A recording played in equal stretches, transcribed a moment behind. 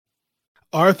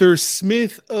Arthur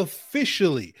Smith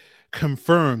officially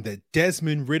confirmed that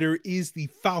Desmond Ridder is the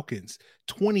Falcons'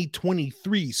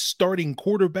 2023 starting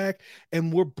quarterback,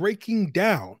 and we're breaking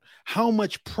down how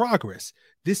much progress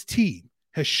this team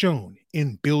has shown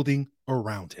in building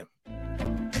around him.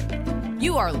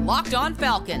 You are Locked On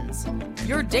Falcons,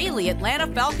 your daily Atlanta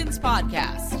Falcons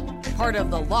podcast. Part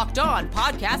of the Locked On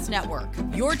Podcast Network,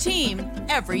 your team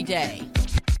every day.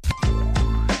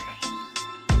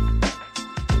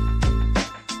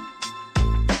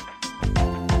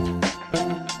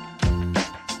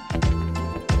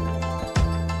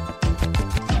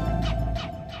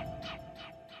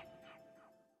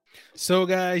 So,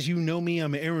 guys, you know me.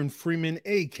 I'm Aaron Freeman,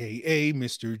 a.k.a.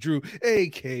 Mr. Drew,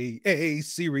 a.k.a.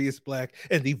 Sirius Black,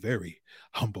 and the very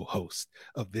humble host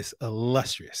of this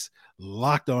illustrious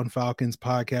Locked On Falcons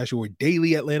podcast, your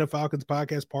daily Atlanta Falcons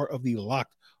podcast, part of the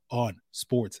Locked On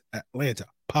Sports Atlanta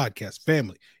podcast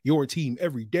family, your team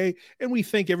every day. And we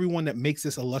thank everyone that makes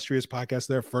this illustrious podcast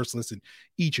their first listen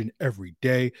each and every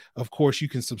day. Of course, you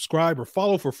can subscribe or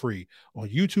follow for free on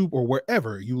YouTube or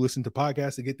wherever you listen to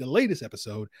podcasts to get the latest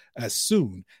episode as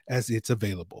soon as it's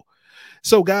available.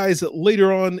 So, guys,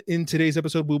 later on in today's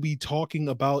episode, we'll be talking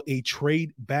about a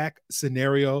trade back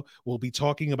scenario. We'll be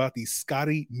talking about the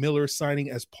Scotty Miller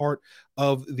signing as part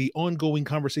of the ongoing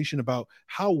conversation about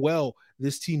how well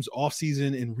this team's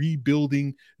offseason and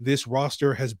rebuilding this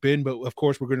roster has been. But, of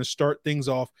course, we're going to start things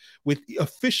off with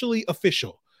officially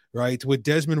official, right, with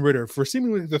Desmond Ridder. For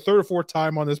seemingly the third or fourth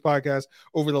time on this podcast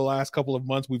over the last couple of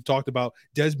months, we've talked about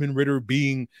Desmond Ridder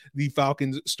being the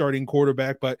Falcons starting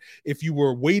quarterback. But if you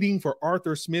were waiting for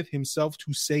Arthur Smith himself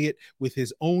to say it with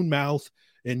his own mouth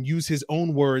and use his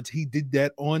own words, he did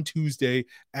that on Tuesday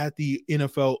at the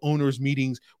NFL owners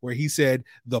meetings, where he said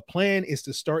the plan is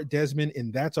to start Desmond,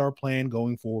 and that's our plan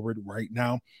going forward right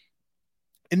now.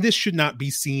 And this should not be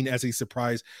seen as a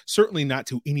surprise, certainly not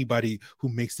to anybody who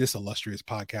makes this illustrious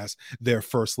podcast their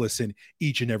first listen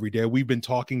each and every day. We've been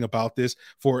talking about this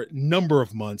for a number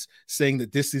of months, saying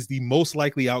that this is the most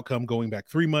likely outcome going back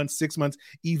 3 months, 6 months,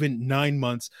 even 9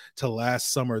 months to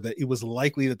last summer, that it was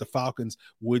likely that the Falcons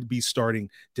would be starting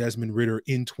Desmond Ridder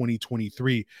in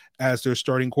 2023 as their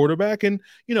starting quarterback. And,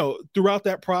 you know, throughout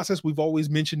that process, we've always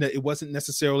mentioned that it wasn't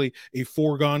necessarily a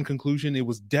foregone conclusion. It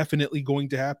was definitely going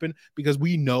to happen, because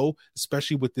we know,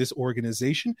 especially with this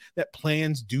organization, that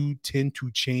plans do tend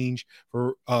to change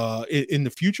for in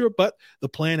the future. But the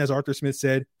plan, as Arthur Smith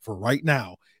said, for right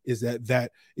now, is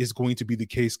that is going to be the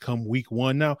case come week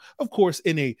one. Now, of course,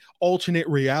 in a alternate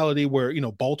reality where, you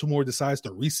know, Baltimore decides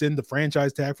to rescind the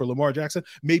franchise tag for Lamar Jackson,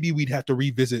 maybe we'd have to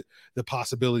revisit the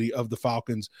possibility of the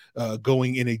Falcons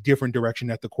going in a different direction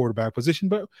at the quarterback position,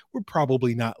 but we're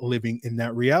probably not living in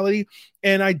that reality.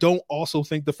 And I don't also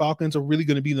think the Falcons are really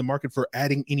going to be in the market for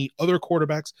adding any other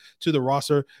quarterbacks to the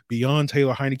roster beyond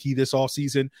Taylor Heinicke this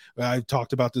offseason. I've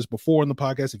talked about this before on the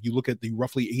podcast. If you look at the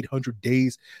roughly 800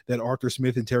 days that Arthur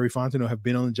Smith and Terry Fontenot have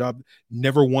been on the job,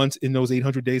 never once in those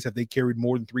 800 days have they carried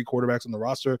more than 3 quarterbacks on the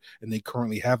roster, and they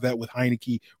currently have that with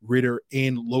Heinicke, Ridder,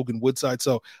 and Logan Woodside.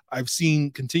 So I've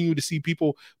continue to see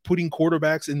people putting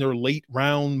quarterbacks in their late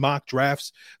round mock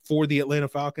drafts for the Atlanta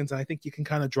Falcons, and I think you can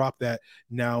kind of drop that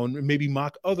now and maybe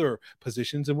mock other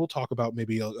positions, and we'll talk about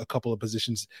maybe a couple of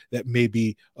positions that may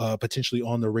be potentially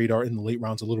on the radar in the late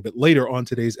rounds a little bit later on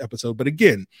today's episode. But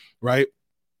again, right,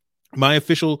 my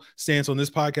official stance on this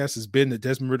podcast has been that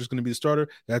Desmond Ridder is going to be the starter.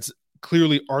 That's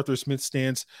clearly Arthur Smith's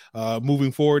stance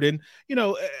moving forward. And, you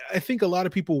know, I think a lot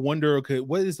of people wonder, okay,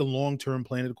 what is the long-term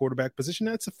plan at the quarterback position?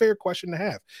 That's a fair question to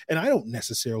have. And I don't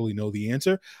necessarily know the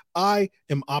answer. I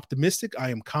am optimistic.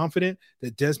 I am confident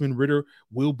that Desmond Ridder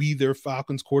will be their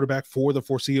Falcons quarterback for the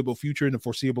foreseeable future. And the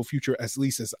foreseeable future, at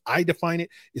least as I define it,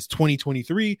 is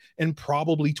 2023 and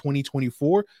probably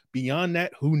 2024. Beyond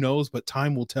that, who knows? But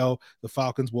time will tell. The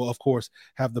Falcons will, of course,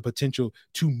 have the potential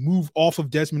to move off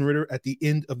of Desmond Ridder at the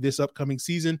end of this upcoming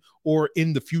season or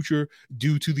in the future,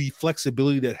 due to the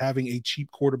flexibility that having a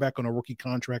cheap quarterback on a rookie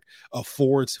contract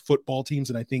affords football teams.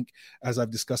 And I think, as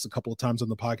I've discussed a couple of times on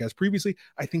the podcast previously,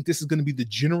 I think this is going to be the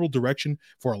general direction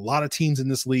for a lot of teams in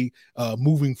this league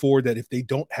moving forward, that if they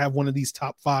don't have one of these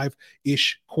top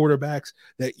 5-ish quarterbacks,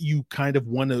 that you kind of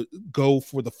want to go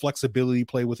for the flexibility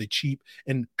play with a cheap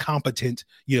and competent,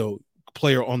 you know,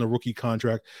 player on the rookie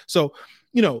contract. So,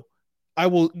 you know, I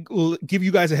will give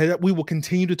you guys a heads up. We will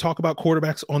continue to talk about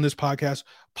quarterbacks on this podcast,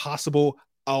 possible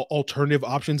alternative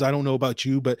options. I don't know about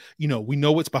you, but, you know, we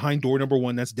know what's behind door number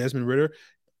 1. That's Desmond Ridder.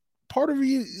 Part of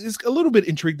you is a little bit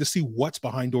intrigued to see what's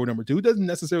behind door number 2. It doesn't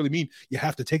necessarily mean you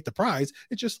have to take the prize.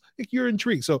 It's just like you're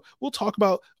intrigued. So we'll talk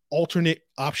about alternate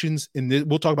options in this.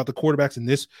 We'll talk about the quarterbacks in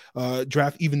this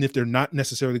draft, even if they're not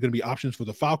necessarily going to be options for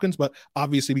the Falcons. But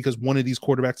obviously, because one of these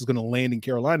quarterbacks is going to land in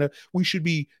Carolina, we should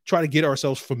be trying to get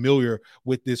ourselves familiar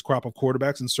with this crop of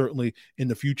quarterbacks. And certainly in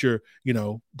the future,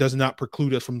 does not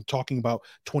preclude us from talking about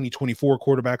 2024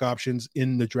 quarterback options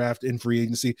in the draft and free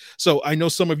agency. So I know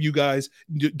some of you guys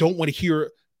don't want to hear,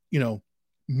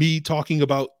 me talking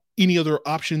about any other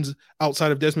options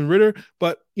outside of Desmond Ridder,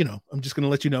 but I'm just going to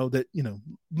let you know that,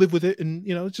 live with it. And,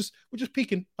 we're just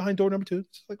peeking behind door number 2.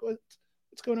 It's like,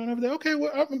 what's going on over there? Okay,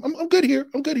 well, I'm good here.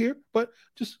 I'm good here, but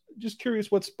just curious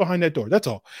what's behind that door. That's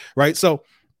all. Right. So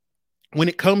when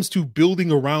it comes to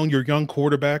building around your young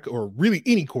quarterback, or really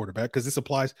any quarterback, because this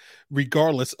applies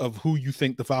regardless of who you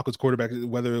think the Falcons quarterback is,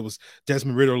 whether it was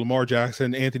Desmond Ridder, Lamar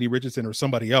Jackson, Anthony Richardson, or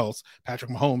somebody else,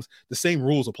 Patrick Mahomes, the same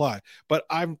rules apply. But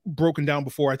I've broken down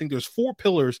before, I think there's 4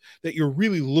 pillars that you're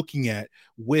really looking at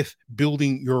with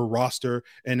building your roster.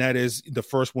 And that is the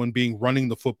first one being running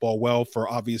the football well, for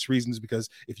obvious reasons, because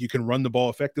if you can run the ball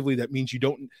effectively, that means you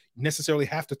don't necessarily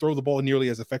have to throw the ball nearly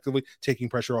as effectively, taking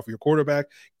pressure off your quarterback,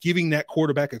 giving that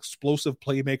quarterback explosive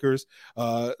playmakers,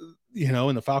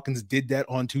 and the Falcons did that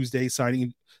on Tuesday,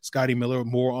 signing Scotty Miller.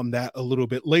 More on that a little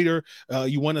bit later.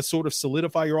 You want to sort of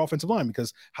solidify your offensive line,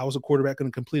 because how is a quarterback going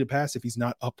to complete a pass if he's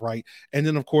not upright? And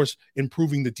then, of course,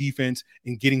 improving the defense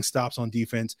and getting stops on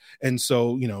defense. And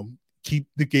so, keep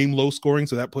the game low scoring,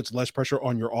 so that puts less pressure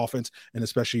on your offense and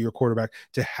especially your quarterback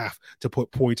to have to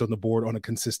put points on the board on a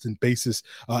consistent basis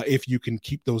if you can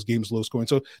keep those games low scoring.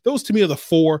 So those to me are the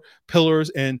 4 pillars,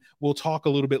 and we'll talk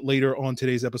a little bit later on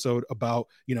today's episode about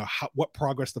what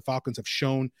progress the Falcons have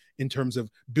shown in terms of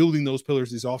building those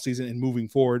pillars this offseason and moving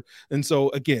forward. And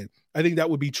so again, I think that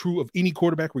would be true of any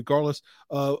quarterback regardless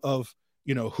of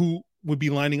who would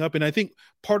be lining up. And I think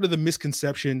part of the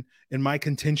misconception and my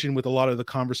contention with a lot of the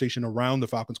conversation around the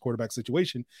Falcons quarterback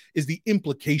situation is the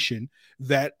implication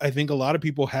that I think a lot of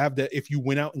people have, that if you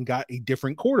went out and got a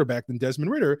different quarterback than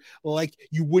Desmond Ridder, like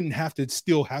you wouldn't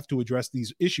still have to address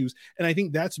these issues. And I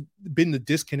think that's been the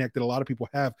disconnect that a lot of people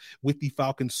have with the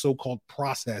Falcons so-called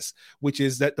process, which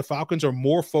is that the Falcons are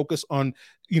more focused on,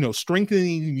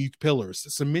 strengthening these pillars,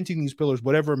 cementing these pillars,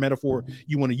 whatever metaphor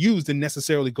you want to use, than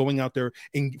necessarily going out there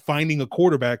and finding a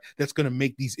quarterback that's going to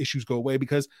make these issues go away,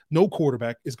 because no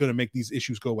quarterback is going to make these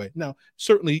issues go away. Now,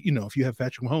 certainly, if you have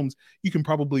Patrick Mahomes, you can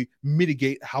probably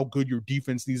mitigate how good your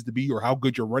defense needs to be or how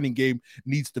good your running game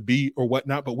needs to be or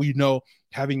whatnot. But we know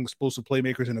having explosive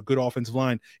playmakers and a good offensive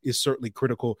line is certainly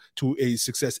critical to a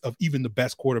success of even the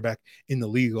best quarterback in the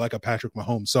league, like a Patrick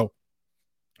Mahomes. So,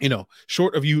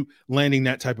 short of you landing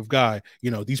that type of guy,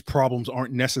 these problems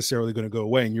aren't necessarily going to go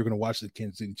away. And you're going to watch the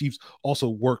Kansas City Chiefs also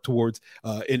work towards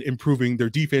improving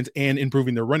their defense and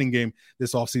improving their running game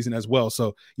this offseason as well.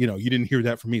 So, you didn't hear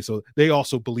that from me. So they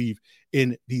also believe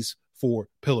in these 4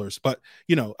 pillars. But,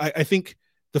 I think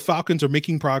the Falcons are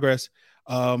making progress.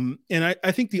 And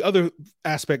I think the other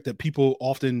aspect that people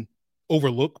often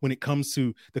overlook when it comes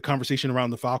to the conversation around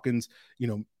the Falcons,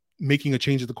 making a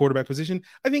change at the quarterback position,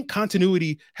 I think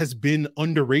continuity has been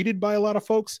underrated by a lot of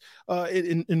folks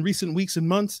in recent weeks and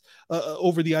months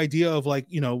over the idea of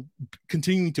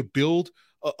continuing to build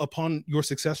upon your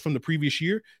success from the previous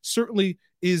year. Certainly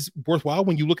is worthwhile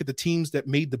when you look at the teams that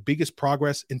made the biggest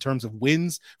progress in terms of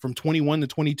wins from 21 to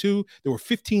 22. There were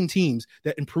 15 teams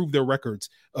that improved their records,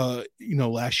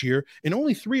 last year, and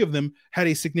only 3 of them had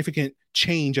a significant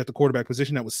change at the quarterback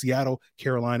position. That was Seattle,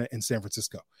 Carolina, and San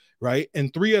Francisco. Right.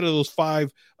 And 3 out of those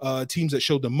 5 teams that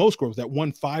showed the most growth, that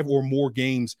won 5 or more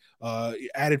games,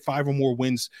 added 5 or more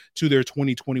wins to their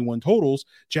 2021 totals,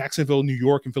 Jacksonville, New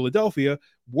York, and Philadelphia,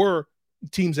 were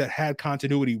teams that had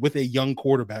continuity with a young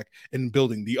quarterback in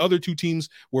building. The other 2 teams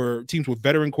were teams with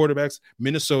veteran quarterbacks,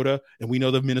 Minnesota, and we know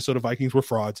the Minnesota Vikings were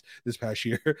frauds this past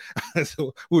year.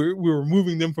 So we're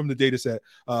removing them from the data set.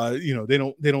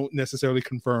 They don't necessarily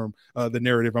confirm the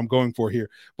narrative I'm going for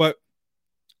here. But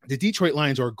the Detroit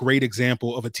Lions are a great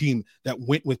example of a team that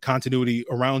went with continuity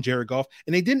around Jared Goff,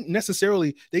 and they didn't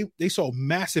necessarily, they saw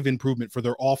massive improvement for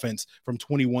their offense from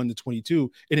 21 to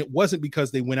 22. And it wasn't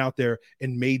because they went out there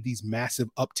and made these massive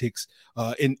upticks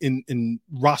in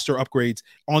roster upgrades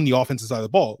on the offensive side of the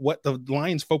ball. What the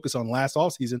Lions focused on last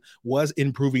offseason was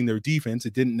improving their defense.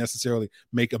 It didn't necessarily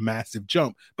make a massive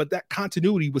jump, but that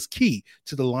continuity was key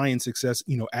to the Lions' success,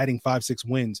 adding 5-6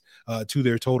 wins to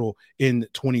their total in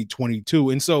 2022.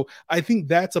 And so so I think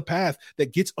that's a path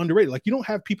that gets underrated. Like, you don't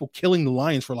have people killing the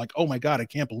Lions for like, oh my God, I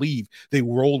can't believe they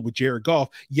rolled with Jared Goff.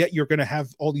 Yet you're going to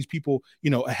have all these people,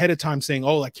 ahead of time saying,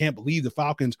 oh, I can't believe the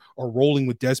Falcons are rolling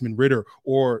with Desmond Ridder.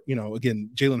 Or, again,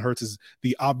 Jalen Hurts is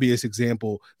the obvious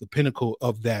example, the pinnacle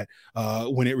of that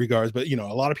when it regards. But, a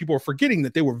lot of people are forgetting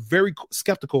that they were very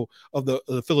skeptical of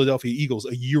the Philadelphia Eagles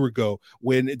a year ago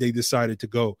when they decided to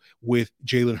go with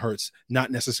Jalen Hurts,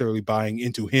 not necessarily buying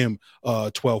into him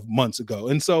 12 months ago.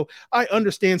 And so I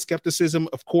understand skepticism.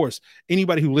 Of course,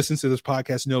 anybody who listens to this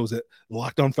podcast knows that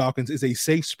Locked On Falcons is a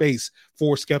safe space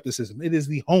for skepticism. It is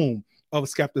the home of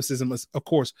skepticism, of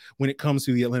course, when it comes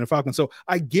to the Atlanta Falcons. So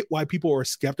I get why people are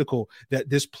skeptical that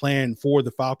this plan for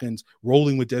the Falcons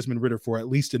rolling with Desmond Ridder for at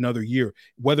least another year,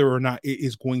 whether or not it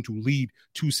is going to lead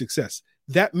to success.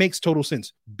 That makes total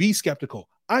sense. Be skeptical.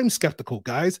 I'm skeptical,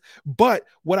 guys. But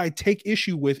what I take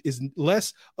issue with is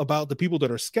less about the people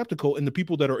that are skeptical and the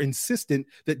people that are insistent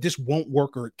that this won't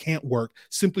work or it can't work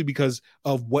simply because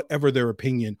of whatever their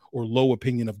opinion or low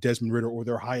opinion of Desmond Ridder or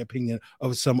their high opinion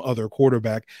of some other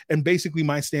quarterback. And basically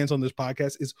my stance on this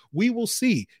podcast is we will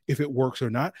see if it works or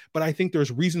not. But I think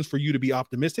there's reasons for you to be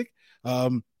optimistic.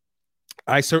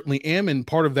 I certainly am, and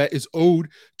part of that is owed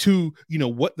to,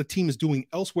 what the team is doing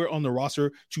elsewhere on the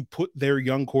roster to put their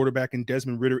young quarterback and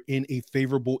Desmond Ridder in a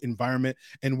favorable environment.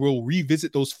 And we'll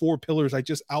revisit those 4 pillars I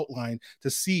just outlined to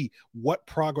see what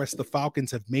progress the Falcons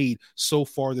have made so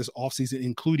far this offseason,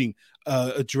 including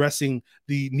addressing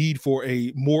the need for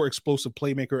a more explosive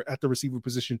playmaker at the receiver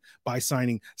position by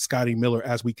signing Scotty Miller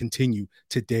as we continue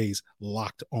today's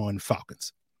Locked On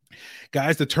Falcons.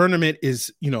 Guys, the tournament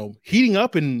is, heating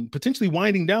up and potentially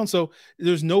winding down. So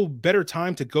there's no better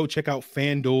time to go check out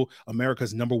FanDuel,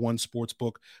 America's #1 sports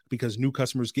book, because new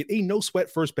customers get a no sweat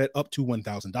first bet up to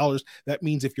 $1,000. That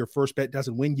means if your first bet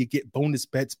doesn't win, you get bonus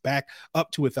bets back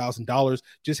up to $1,000.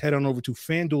 Just head on over to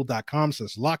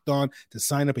FanDuel.com/lockedon to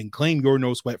sign up and claim your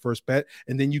no sweat first bet.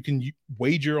 And then you can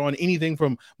wager on anything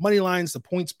from money lines to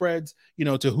point spreads,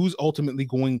 to who's ultimately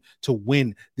going to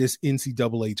win this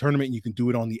NCAA tournament. You can do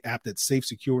it on the app that's safe,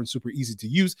 secure, and super easy to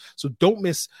use. So don't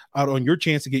miss out on your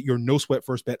chance to get your no sweat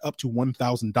first bet up to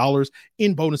 $1,000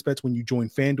 in bonus bets when you join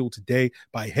FanDuel today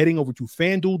by heading over to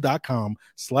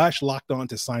FanDuel.com/lockedon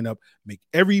to sign up. Make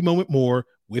every moment more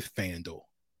with FanDuel.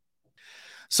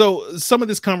 So some of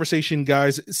this conversation,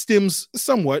 guys, stems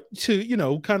somewhat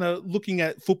to, kind of looking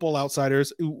at Football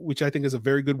Outsiders, which I think is a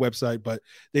very good website, but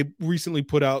they recently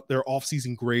put out their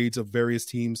offseason grades of various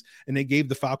teams, and they gave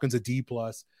the Falcons a D+.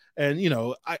 And,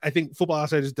 I think Football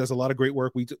Outsiders does a lot of great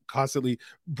work. We constantly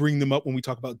bring them up when we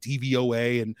talk about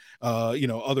DVOA and,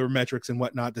 other metrics and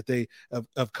whatnot that they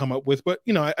have come up with. But,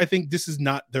 I think this is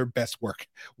not their best work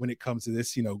when it comes to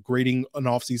this, grading an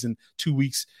offseason 2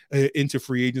 weeks into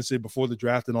free agency before the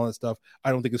draft and all that stuff.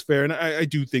 I don't think it's fair. And I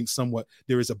do think somewhat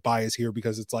there is a bias here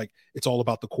because it's like it's all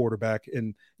about the quarterback.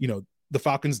 And, the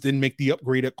Falcons didn't make the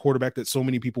upgrade at quarterback that so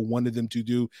many people wanted them to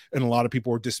do. And a lot of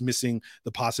people are dismissing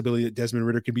the possibility that Desmond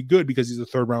Ridder can be good because he's a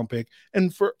 3rd-round pick.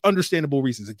 And for understandable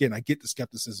reasons. Again, I get the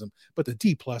skepticism, but the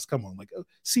D+, come on, like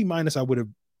C-, I would have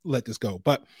let this go.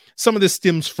 But some of this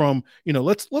stems from,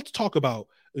 let's talk about,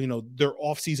 their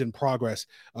offseason progress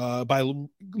by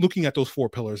looking at those 4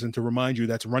 pillars. And to remind you,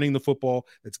 that's running the football,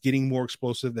 that's getting more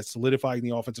explosive, that's solidifying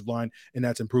the offensive line, and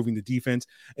that's improving the defense.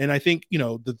 And I think,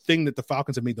 the thing that the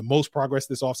Falcons have made the most progress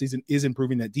this offseason is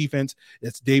improving that defense.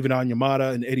 That's David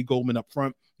Onyemata and Eddie Goldman up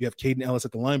front. You have Caden Ellis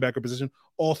at the linebacker position.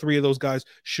 All 3 of those guys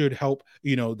should help,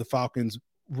 the Falcons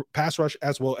pass rush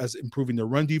as well as improving their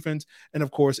run defense. And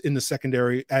of course, in the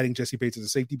secondary, adding Jesse Bates as a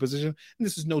safety position. And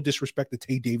this is no disrespect to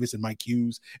Tay Davis and Mike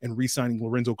Hughes and re-signing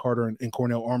Lorenzo Carter and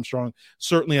Cornell Armstrong.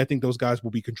 Certainly, I think those guys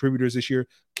will be contributors this year,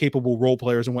 capable role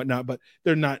players and whatnot, but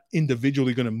they're not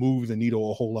individually going to move the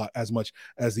needle a whole lot as much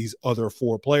as these other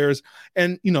 4 players.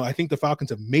 And, I think the Falcons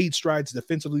have made strides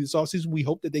defensively this offseason. We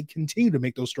hope that they continue to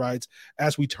make those strides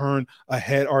as we turn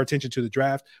our attention to the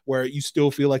draft, where you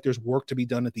still feel like there's work to be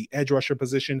done at the edge rusher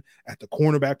position, at the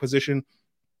cornerback position.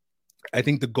 I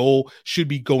think the goal should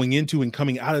be going into and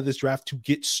coming out of this draft to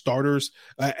get starters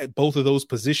at both of those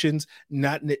positions. And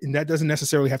that doesn't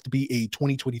necessarily have to be a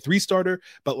 2023 starter,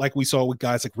 but like we saw with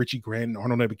guys like Richie Grant and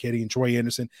Arnold Ebiketie and Troy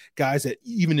Anderson, guys that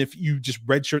even if you just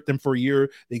redshirt them for a year,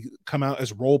 they come out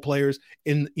as role players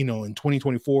in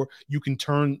 2024, you can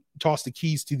turn toss the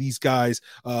keys to these guys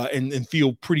and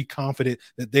feel pretty confident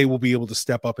that they will be able to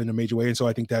step up in a major way. And so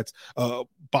I think that's a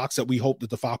box that we hope that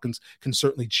the Falcons can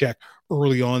certainly check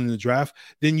early on in the draft.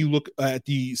 Then you look at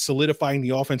the solidifying the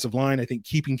offensive line. I think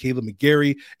keeping Caleb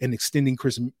McGarry and extending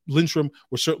Chris Lindstrom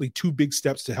were certainly two big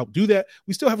steps to help do that.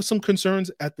 We still have some concerns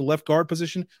at the left guard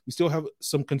position. We still have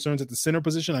some concerns at the center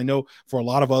position. I know for a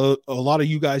lot of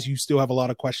you guys, you still have a lot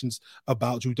of questions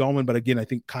about Drew Dalman, but again, I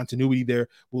think continuity there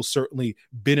will certainly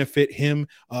benefit him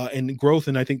and growth.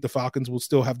 And I think the Falcons will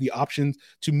still have the option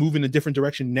to move in a different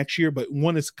direction next year, but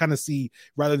want to kind of see,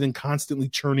 rather than constantly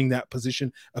churning that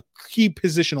position, a key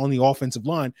position on the offensive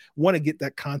line, want to get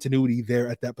that continuity there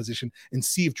at that position and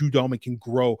see if Drew Dalman can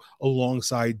grow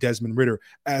alongside Desmond Ridder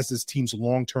as this team's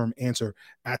long-term answer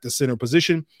at the center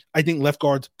position. I think left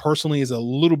guard personally is a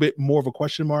little bit more of a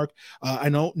question mark. I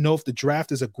don't know if the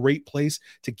draft is a great place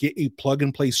to get a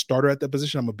plug-and-play starter at that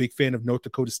position. I'm a big fan of North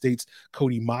Dakota State's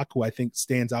Cody Mock, who I think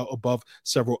stands out above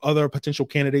several other potential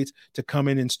candidates to come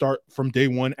in and start from day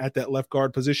one at that left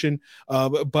guard position.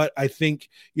 But I think,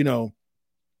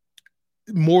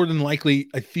 more than likely,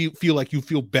 I feel like you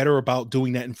feel better about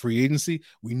doing that in free agency.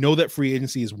 We know that free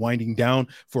agency is winding down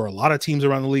for a lot of teams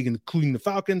around the league, including the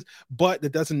Falcons, but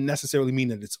that doesn't necessarily mean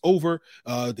that it's over.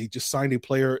 They just signed a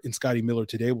player in Scotty Miller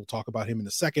today. We'll talk about him in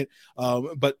a second.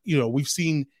 But, we've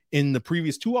seen in the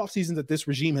previous two off seasons that this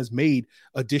regime has made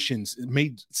additions,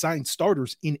 signed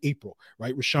starters in April,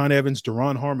 right? Rashaan Evans,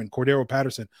 Daron Harmon, Cordero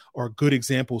Patterson are good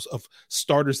examples of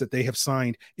starters that they have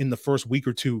signed in the first week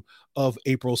or two of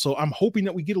April. So I'm hoping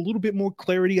that we get a little bit more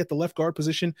clarity at the left guard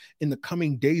position in the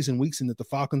coming days and weeks, and that the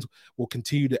Falcons will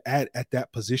continue to add at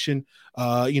that position.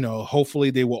 Hopefully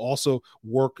they will also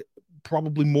work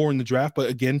probably more in the draft, but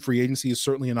again, free agency is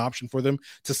certainly an option for them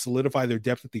to solidify their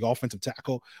depth at the offensive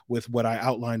tackle with what I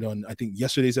outlined on, I think,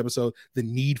 yesterday's episode, the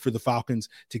need for the Falcons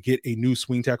to get a new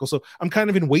swing tackle. So I'm kind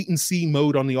of in wait and see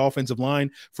mode on the offensive line.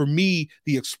 For me,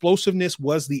 the explosiveness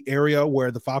was the area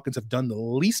where the Falcons have done the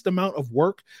least amount of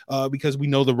work because we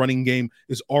know the running game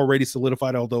is already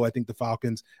solidified, although I think the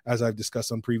Falcons, as I've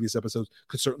discussed on previous episodes,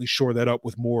 could certainly shore that up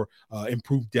with more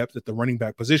improved depth at the running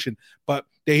back position. But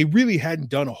they really hadn't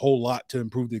done a whole lot to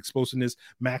improve the explosiveness.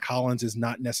 Mac Hollins is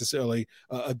not necessarily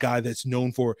a guy that's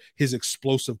known for his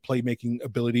explosive playmaking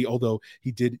ability, although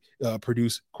he did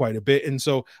produce quite a bit. And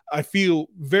so I feel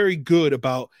very good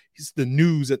about the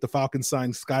news that the Falcons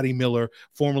signed Scotty Miller,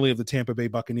 formerly of the Tampa Bay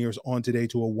Buccaneers, on today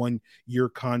to a 1-year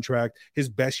contract. His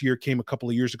best year came a couple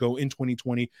of years ago in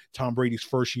 2020, Tom Brady's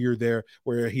first year there,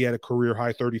 where he had a career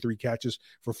high 33 catches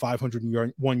for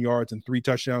 501 yards and 3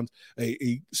 touchdowns.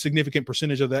 A significant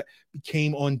percentage of that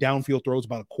came on downfield throws.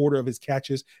 About a quarter of his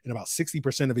catches and about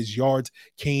 60% of his yards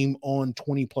came on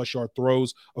 20-plus yard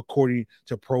throws, according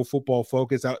to Pro Football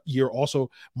Focus. That year also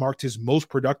marked his most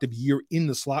productive year in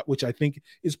the slot, which I think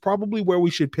is probably where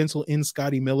we should pencil in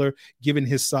Scotty Miller, given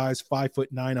his size,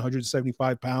 5'9",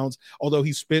 175 pounds. Although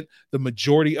he spent the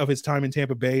majority of his time in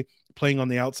Tampa Bay playing on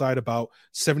the outside, about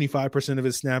 75% of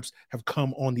his snaps have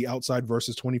come on the outside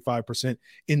versus 25%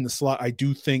 in the slot. I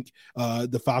do think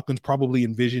the Falcons probably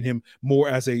envision him more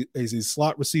as a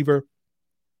slot receiver,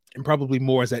 and probably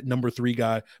more as that number 3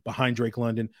 guy behind Drake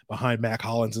London, behind Mac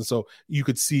Hollins. And so you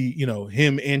could see,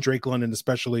 him and Drake London,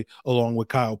 especially along with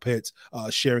Kyle Pitts,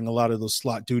 sharing a lot of those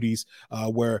slot duties,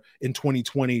 where in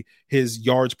 2020, his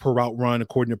yards per route run,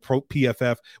 according to Pro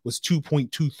PFF, was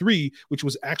 2.23, which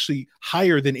was actually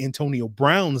higher than Antonio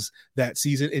Brown's that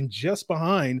season, and just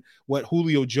behind what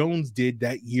Julio Jones did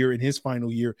that year in his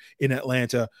final year in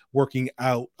Atlanta, working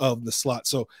out of the slot.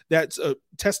 So that's a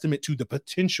testament to the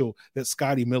potential that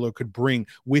Scotty Miller could bring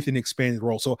with an expanded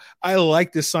role. So I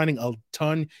like this signing a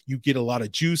ton. You get a lot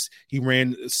of juice. He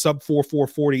ran sub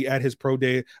 4.40 at his pro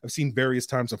day. I've seen various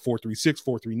times of 4.36,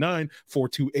 4.39,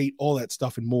 4.28, all that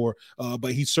stuff and more.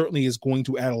 But he certainly is going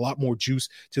to add a lot more juice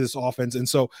to this offense. And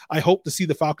so I hope to see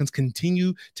the Falcons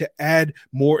continue to add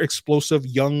more explosive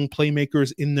young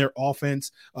playmakers in their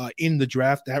offense in the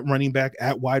draft, at running back,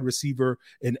 at wide receiver,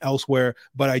 and elsewhere.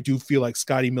 But I do feel like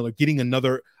Scotty Miller getting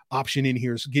another option in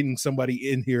here, getting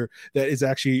somebody in here that is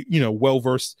actually,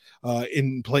 well-versed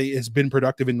in play, has been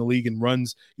productive in the league and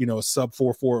runs, a sub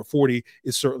 4.40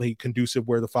 is certainly conducive,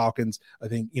 where the Falcons, I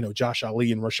think, Josh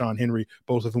Ali and Rashawn Henry,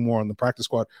 both of whom were on the practice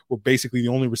squad, were basically the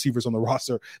only receivers on the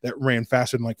roster that ran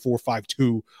faster than like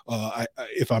 4.52,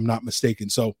 if I'm not mistaken.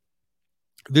 So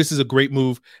this is a great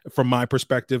move from my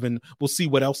perspective, and we'll see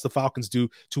what else the Falcons do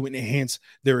to enhance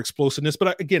their explosiveness.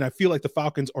 But again, I feel like the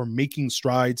Falcons are making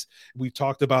strides. We've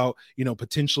talked about,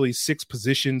 potentially 6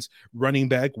 positions: running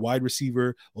back, wide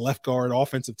receiver, left guard,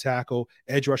 offensive tackle,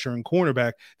 edge rusher, and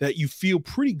cornerback, that you feel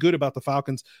pretty good about the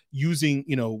Falcons using,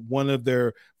 one of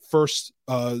their first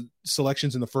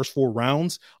selections in the first 4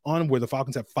 rounds on, where the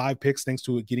Falcons have 5 picks thanks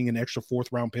to it getting an extra 4th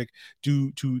round pick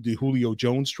due to the Julio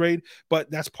Jones trade.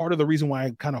 But that's part of the reason why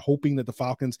I'm kind of hoping that the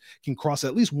Falcons can cross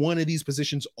at least one of these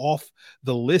positions off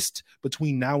the list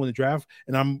between now and the draft.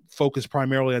 And I'm focused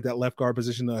primarily at that left guard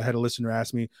position. I had a listener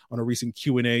ask me on a recent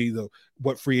Q&A,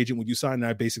 what free agent would you sign? And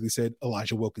I basically said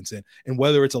Elijah Wilkinson. And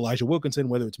whether it's Elijah Wilkinson,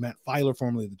 whether it's Matt Filer,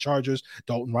 formerly of the Chargers,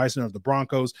 Dalton Reisner of the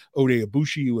Broncos, Ode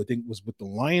Abushi, who I think was with the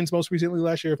Lions most recently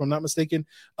last year, if I'm not mistaken,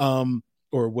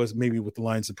 or was maybe with the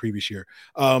Lions the previous year.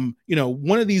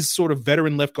 One of these sort of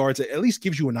veteran left guards that at least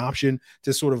gives you an option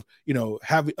to sort of,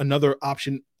 have another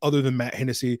option other than Matt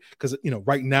Hennessy. Because,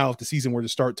 right now, if the season were to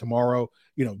start tomorrow,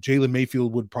 Jalen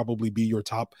Mayfield would probably be your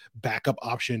top backup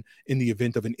option in the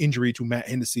event of an injury to Matt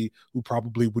Hennessy, who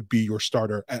probably would be your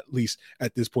starter, at least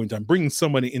at this point in time. Bringing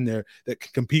somebody in there that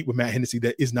can compete with Matt Hennessy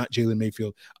that is not Jalen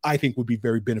Mayfield, I think would be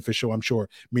very beneficial. I'm sure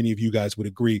many of you guys would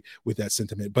agree with that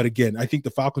sentiment. But again, I think the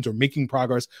Falcons are making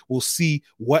progress. We'll see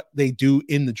what they do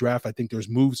in the draft. I think there's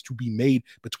moves to be made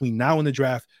between now and the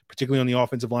draft, particularly on the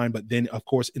offensive line, but then, of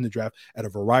course, in the draft at a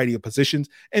variety of positions.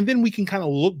 And then we can kind of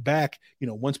look back,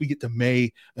 once we get to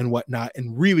May and whatnot,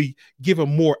 and really give a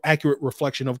more accurate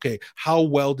reflection of, okay, how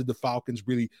well did the Falcons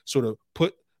really sort of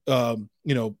put,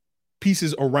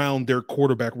 pieces around their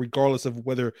quarterback, regardless of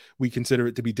whether we consider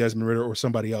it to be Desmond Ridder or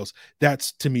somebody else.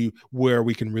 That's, to me, where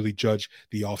we can really judge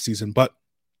the offseason. But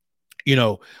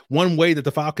one way that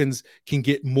the Falcons can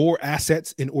get more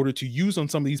assets in order to use on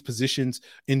some of these positions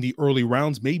in the early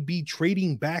rounds may be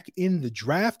trading back in the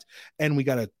draft. And we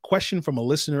got a question from a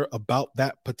listener about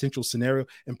that potential scenario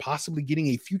and possibly getting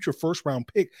a future first round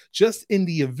pick just in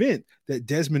the event that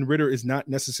Desmond Ridder is not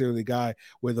necessarily the guy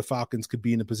where the Falcons could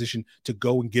be in a position to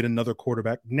go and get another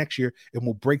quarterback next year. And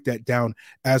we'll break that down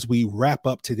as we wrap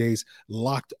up today's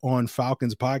Locked On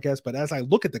Falcons podcast. But as I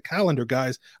look at the calendar,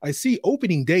 guys, I see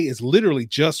opening day is literally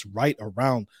just right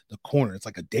around the corner. It's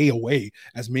like a day away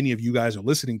as many of you guys are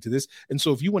listening to this. And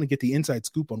so if you want to get the inside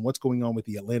scoop on what's going on with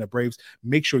the Atlanta Braves,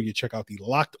 make sure you check out the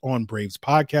Locked On Braves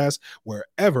podcast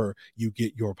wherever you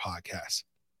get your podcasts.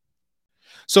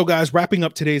 So, guys, wrapping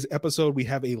up today's episode, we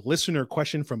have a listener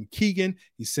question from Keegan.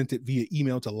 He sent it via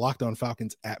email to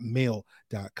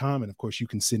lockedonfalcons@mail.com. And, of course, you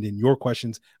can send in your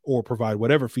questions or provide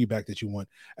whatever feedback that you want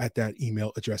at that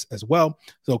email address as well.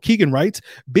 So, Keegan writes,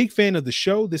 big fan of the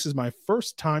show. This is my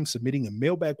first time submitting a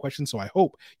mailbag question, so I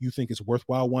hope you think it's a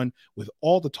worthwhile one. With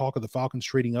all the talk of the Falcons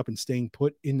trading up and staying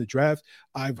put in the draft,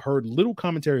 I've heard little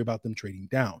commentary about them trading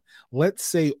down. Let's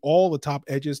say all the top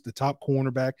edges, the top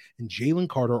cornerback, and Jalen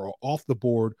Carter are off the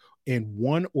board, and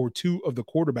 1 or 2 of the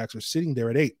quarterbacks are sitting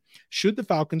there at 8. Should the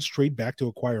Falcons trade back to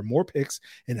acquire more picks,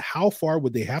 and how far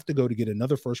would they have to go to get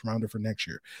another first rounder for next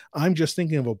year? I'm just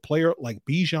thinking of a player like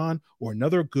Bijan or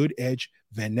another good edge,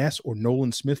 Van Ness or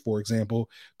Nolan Smith, for example,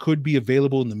 could be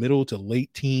available in the middle to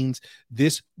late teens.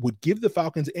 This would give the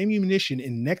Falcons ammunition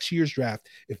in next year's draft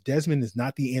if Desmond is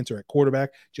not the answer at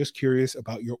quarterback. Just curious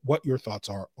about what your thoughts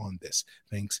are on this.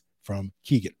 Thanks, from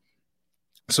Keegan.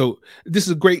 So this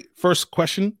is a great first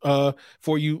question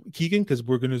for you, Keegan, because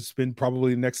we're going to spend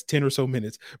probably the next 10 or so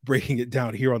minutes breaking it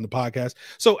down here on the podcast.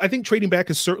 So I think trading back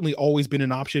has certainly always been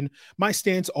an option. My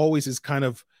stance always is kind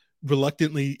of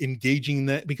reluctantly engaging in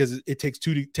that because it takes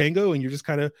 2 to tango, and you're just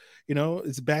kind of,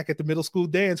 it's back at the middle school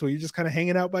dance where you're just kind of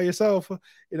hanging out by yourself,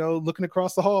 looking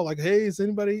across the hall like, hey, is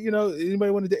anybody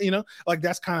want to, like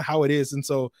that's kind of how it is. And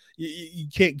so you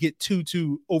can't get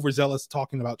too overzealous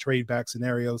talking about trade back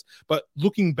scenarios. But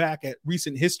looking back at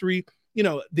recent history,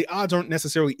 the odds aren't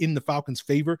necessarily in the Falcons'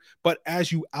 favor, but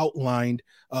as you outlined,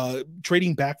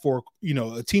 trading back for,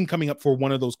 a team coming up for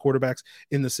one of those quarterbacks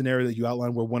in the scenario that you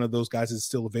outlined where one of those guys is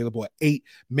still available at 8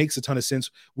 makes a ton of sense.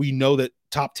 We know that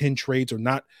top 10 trades are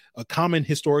not common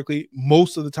historically.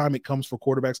 Most of the time it comes for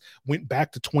quarterbacks. Went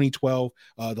back to 2012,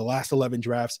 the last 11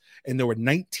 drafts, and there were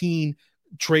 19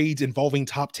 trades involving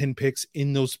top 10 picks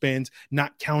in those spans,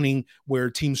 not counting where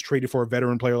teams traded for a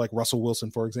veteran player like Russell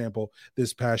Wilson, for example,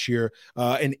 this past year.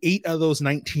 And 8 of those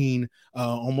 19,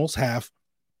 almost half,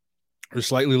 or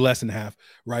slightly less than half,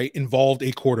 right, involved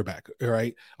a quarterback,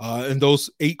 right? And those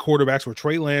 8 quarterbacks were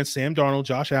Trey Lance, Sam Darnold,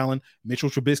 Josh Allen, Mitchell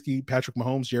Trubisky, Patrick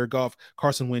Mahomes, Jared Goff,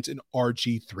 Carson Wentz, and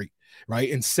RG3,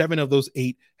 right? And 7 of those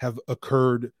 8 have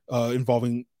occurred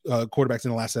involving quarterbacks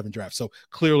in the last 7 drafts. So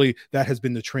clearly that has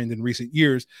been the trend in recent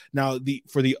years. Now,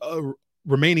 for the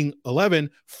remaining 11,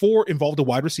 4 involved a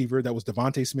wide receiver. That was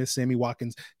Devontae Smith, Sammy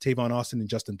Watkins, Tavon Austin, and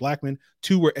Justin Blackmon.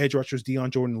 2 were edge rushers, Deion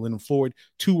Jordan and Leonard Floyd.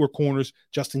 2 were corners,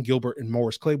 Justin Gilbert and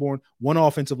Morris Claiborne. 1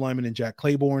 offensive lineman in Jack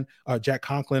Conklin, 1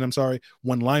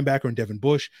 linebacker in Devin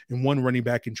Bush, and 1 running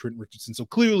back in Trent Richardson. So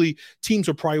clearly teams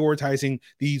are prioritizing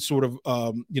these sort of,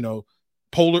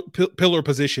 pillar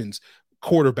positions: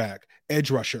 quarterback, edge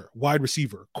rusher, wide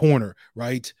receiver, corner,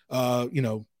 right?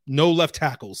 No left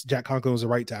tackles. Jack Conklin was a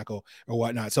right tackle or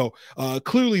whatnot. So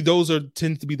clearly those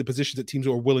tend to be the positions that teams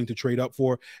are willing to trade up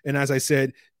for. And as I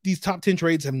said, these top 10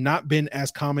 trades have not been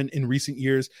as common in recent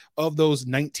years. Of those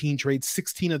 19 trades,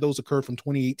 16 of those occurred from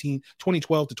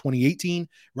 2012 to 2018,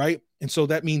 right? And so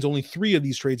that means only 3 of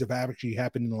these trades have actually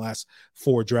happened in the last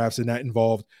 4 drafts, and that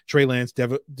involved Trey Lance,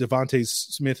 Devontae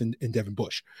Smith, and Devin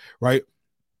Bush, right?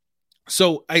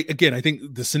 So I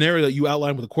think the scenario that you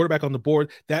outlined with a quarterback on the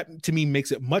board, that to me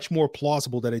makes it much more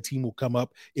plausible that a team will come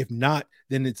up. If not,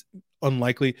 then it's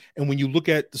unlikely. And when you look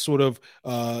at the sort of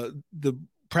the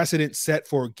precedent set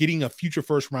for getting a future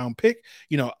first round pick,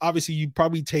 obviously you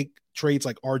probably take trades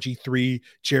like RG3,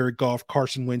 Jared Goff,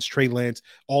 Carson Wentz, Trey Lance,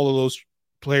 all of those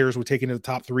players were taken in the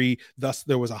top 3. Thus,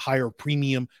 there was a higher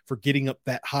premium for getting up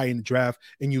that high in the draft.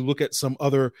 And you look at some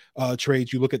other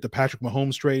trades. You look at the Patrick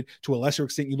Mahomes trade. To a lesser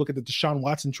extent, you look at the Deshaun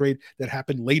Watson trade that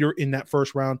happened later in that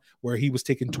first round where he was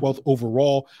taken 12th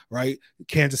overall, right?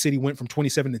 Kansas City went from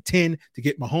 27 to 10 to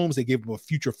get Mahomes. They gave him a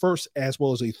future first as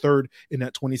well as a third in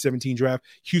that 2017 draft.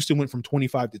 Houston went from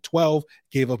 25 to 12,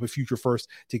 gave up a future first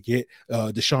to get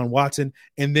Deshaun Watson.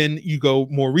 And then you go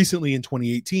more recently in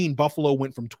 2018, Buffalo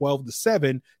went from 12 to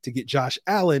 7 to get Josh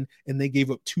Allen, and they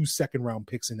gave up 2 second-round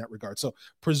picks in that regard. So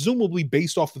presumably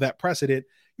based off of that precedent,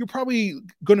 you're probably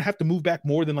going to have to move back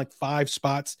more than like 5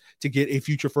 spots to get a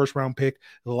future first-round pick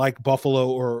like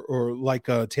Buffalo or like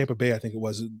Tampa Bay, I think it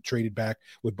was, traded back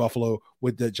with Buffalo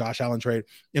with the Josh Allen trade.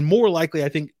 And more likely, I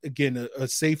think, again, a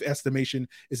safe estimation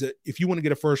is that if you want to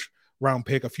get a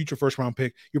future first round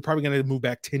pick, you're probably going to move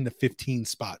back 10 to 15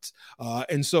 spots.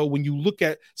 And so when you look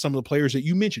at some of the players that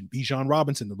you mentioned, Bijan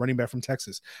Robinson, the running back from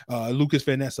Texas, Lucas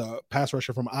Van Ness, a pass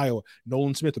rusher from Iowa,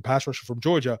 Nolan Smith, a pass rusher from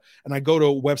Georgia, and I go to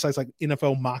websites like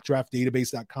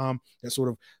NFLmockdraftdatabase.com that sort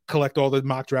of collect all the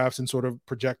mock drafts and sort of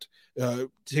project,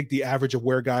 take the average of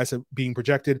where guys are being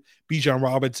projected. Bijan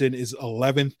Robinson is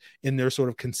 11th in their sort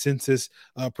of consensus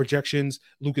projections.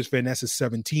 Lucas Van Ness is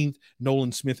 17th.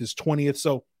 Nolan Smith is 20th.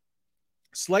 So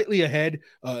slightly ahead,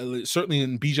 certainly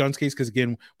in Bijan's case, because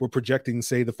again, we're projecting,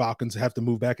 say, the Falcons have to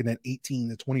move back in that 18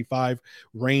 to 25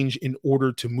 range in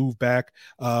order to move back.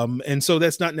 And so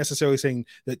that's not necessarily saying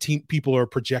that people are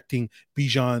projecting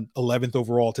Bijan 11th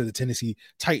overall to the Tennessee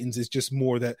Titans. It's just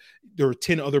more that there are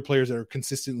 10 other players that are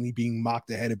consistently being mocked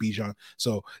ahead of Bijan.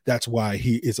 So that's why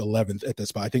he is 11th at that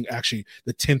spot. I think actually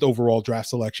the 10th overall draft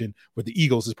selection with the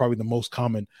Eagles is probably the most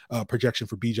common projection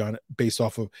for Bijan based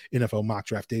off of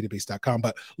NFLmockdraftdatabase.com.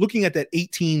 But looking at that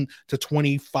 18 to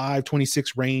 25,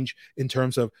 26 range in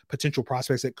terms of potential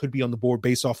prospects that could be on the board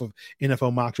based off of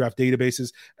NFL mock draft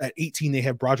databases, at 18, they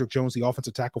have Broderick Jones, the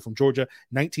offensive tackle from Georgia.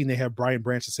 19, they have Brian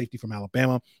Branch, the safety from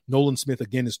Alabama. Nolan Smith,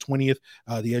 again, is 20th,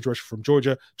 the edge rusher from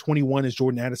Georgia. 21 is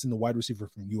Jordan Addison, the wide receiver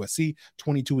from USC.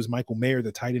 22 is Michael Mayer,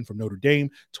 the tight end from Notre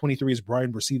Dame. 23 is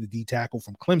Brian Bresee, the D tackle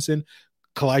from Clemson.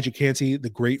 Kalijah Kancey, the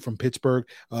great from Pittsburgh,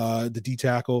 the D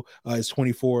tackle, is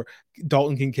 24.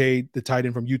 Dalton Kincaid, the tight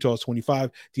end from Utah, is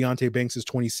 25. Deonte Banks is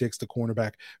 26, the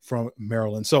cornerback from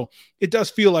Maryland. So it does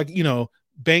feel like,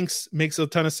 Banks makes a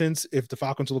ton of sense if the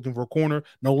Falcons are looking for a corner.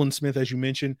 Nolan Smith, as you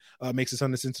mentioned, makes a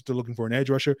ton of sense if they're looking for an edge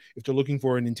rusher. If they're looking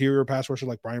for an interior pass rusher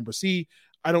like Brian Bresee,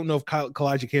 I don't know if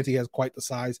Kalijah Kancey has quite the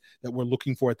size that we're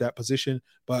looking for at that position,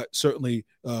 but certainly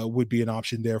would be an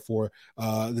option there for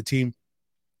the team.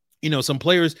 Some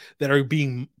players that are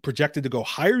being projected to go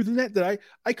higher than that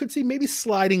I could see maybe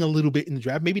sliding a little bit in the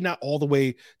draft, maybe not all the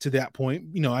way to that point.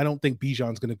 I don't think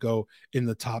Bijan's going to go in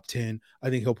the top 10. I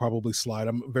think he'll probably slide.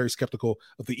 I'm very skeptical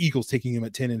of the Eagles taking him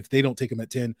at 10. And if they don't take him at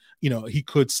 10, he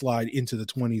could slide into the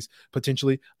 20s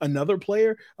potentially. Another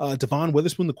player, Devon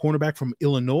Witherspoon, the cornerback from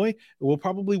Illinois, we'll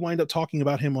probably wind up talking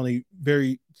about him on a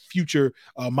very future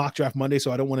mock draft Monday.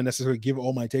 So I don't want to necessarily give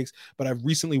all my takes, but I've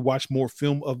recently watched more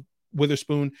film of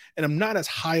Witherspoon, and I'm not as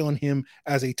high on him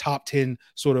as a top 10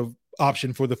 sort of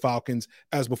option for the Falcons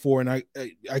as before. And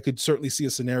I could certainly see a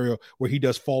scenario where he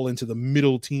does fall into the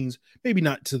middle teens, maybe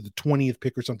not to the 20th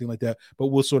pick or something like that, but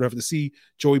we'll sort of have to see.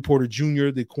 Joey Porter Jr.,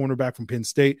 the cornerback from Penn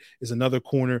State, is another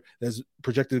corner that's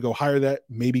projected to go higher that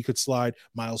maybe could slide.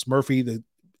 Miles Murphy, the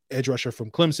edge rusher from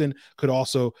Clemson, could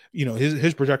also,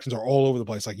 his projections are all over the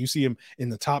place. Like you see him in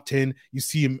the top 10, you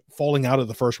see him falling out of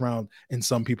the first round in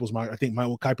some people's mock. I think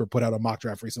Michael Kiper put out a mock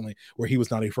draft recently where he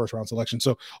was not a first round selection.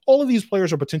 So all of these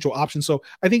players are potential options. So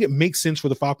I think it makes sense for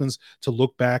the Falcons to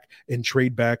look back and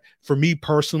trade back. For me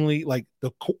personally, like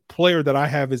the player that I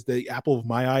have is the apple of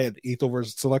my eye at the 8th overall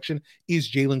selection is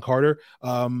Jalen Carter.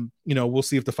 We'll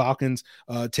see if the Falcons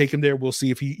take him there. We'll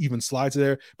see if he even slides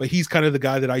there, but he's kind of the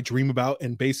guy that I dream about.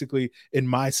 And basically in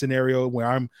my scenario where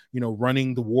I'm,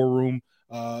 running the war room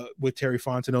with Terry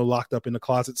Fontenot locked up in the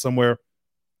closet somewhere,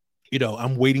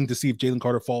 I'm waiting to see if Jalen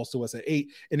Carter falls to us at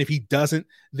 8. And if he doesn't,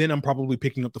 then I'm probably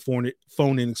picking up the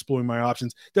phone and exploring my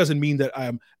options. Doesn't mean that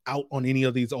I'm out on any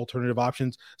of these alternative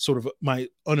options. Sort of my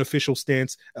unofficial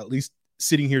stance, at least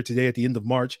sitting here today at the end of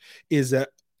March, is that,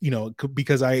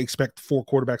 because I expect 4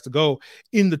 quarterbacks to go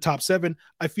in the top 7,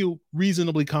 I feel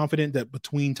reasonably confident that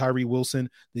between Tyree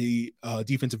Wilson, the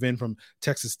defensive end from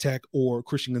Texas Tech, or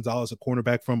Christian Gonzalez, a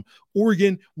cornerback from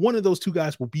Oregon, one of those 2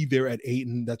 guys will be there at 8.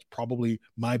 And that's probably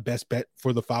my best bet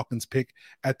for the Falcons pick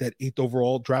at that 8th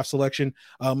overall draft selection.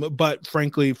 But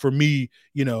frankly, for me,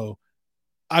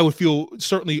 I would feel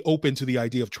certainly open to the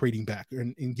idea of trading back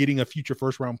and getting a future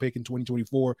first round pick in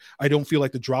 2024. I don't feel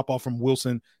like the drop off from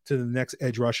Wilson to the next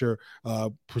edge rusher,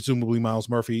 presumably Miles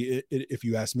Murphy, if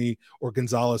you ask me, or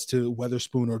Gonzalez to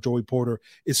Weatherspoon or Joey Porter,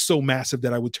 is so massive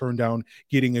that I would turn down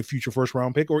getting a future first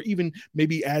round pick, or even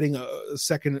maybe adding a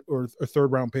second or a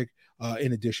third round pick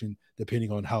in addition,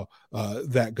 depending on how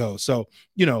that goes. So,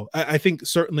 I think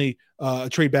certainly a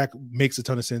trade back makes a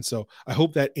ton of sense. So I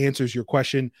hope that answers your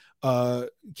question,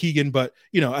 Keegan. But,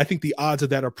 I think the odds of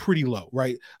that are pretty low,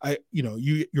 right?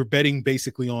 You're betting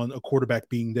basically on a quarterback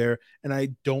being there. And I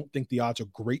don't think the odds are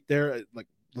great there. Like,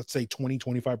 let's say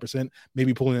 20-25%,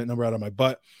 maybe pulling that number out of my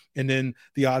butt. And then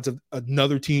the odds of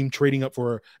another team trading up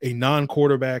for a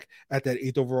non-quarterback at that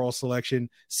 8th overall selection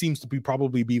seems to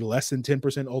probably be less than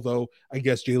 10%. Although I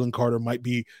guess Jalen Carter might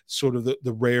be sort of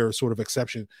the rare sort of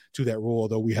exception to that rule.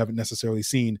 Although we haven't necessarily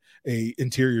seen a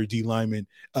interior D lineman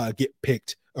get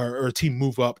picked or a team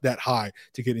move up that high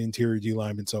to get an interior D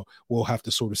lineman. So we'll have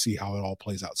to sort of see how it all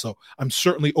plays out. So I'm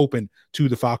certainly open to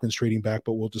the Falcons trading back,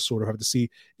 but we'll just sort of have to see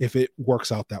if it works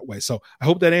out that way. So I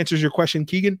hope that answers your question,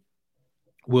 Keegan.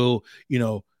 We'll,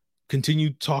 continue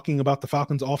talking about the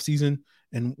Falcons offseason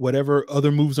and whatever other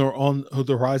moves are on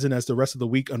the horizon as the rest of the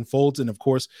week unfolds. And of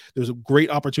course, there's a great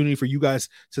opportunity for you guys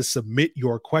to submit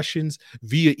your questions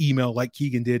via email like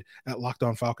Keegan did at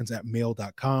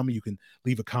lockedonfalcons@mail.com. You can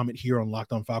leave a comment here on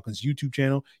Locked On Falcons YouTube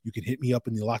channel. You can hit me up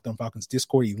in the Locked On Falcons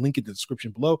Discord. You link in the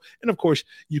description below. And of course,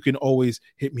 you can always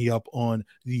hit me up on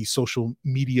the social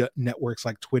media networks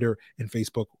like Twitter and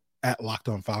Facebook at Locked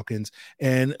On Falcons.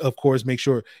 And of course, make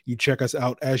sure you check us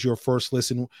out as your first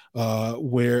listen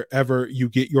wherever you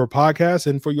get your podcasts.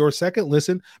 And for your second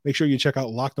listen, make sure you check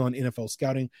out Locked On NFL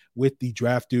Scouting with the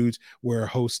Draft Dudes, where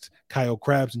hosts Kyle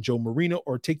Krabs and Joe Marino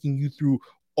are taking you through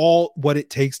all what it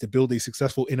takes to build a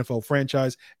successful NFL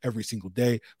franchise every single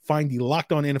day. Find the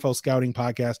Locked On NFL Scouting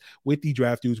podcast with the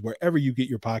Draft Dudes wherever you get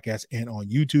your podcasts and on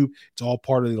YouTube. It's all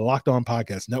part of the Locked On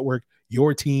Podcast Network,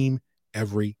 your team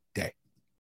every